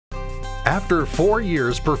After 4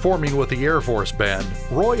 years performing with the Air Force Band,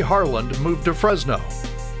 Roy Harland moved to Fresno.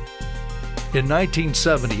 In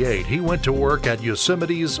 1978, he went to work at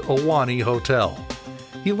Yosemite's Ahwahnee Hotel.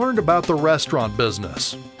 He learned about the restaurant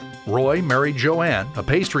business. Roy married Joanne, a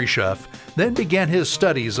pastry chef, then began his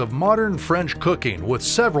studies of modern French cooking with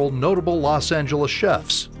several notable Los Angeles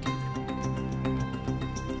chefs.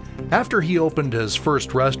 After he opened his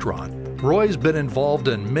first restaurant, Roy's been involved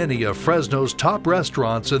in many of Fresno's top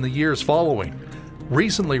restaurants in the years following.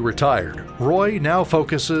 Recently retired, Roy now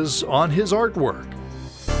focuses on his artwork.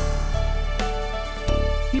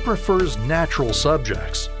 He prefers natural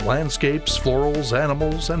subjects, landscapes, florals,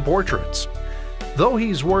 animals, and portraits. Though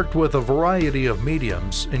he's worked with a variety of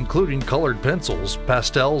mediums, including colored pencils,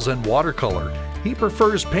 pastels, and watercolor, he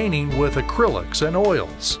prefers painting with acrylics and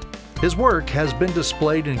oils. His work has been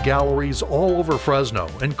displayed in galleries all over Fresno,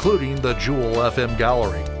 including the Jewel FM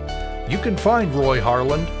Gallery. You can find Roy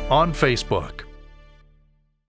Harland on Facebook.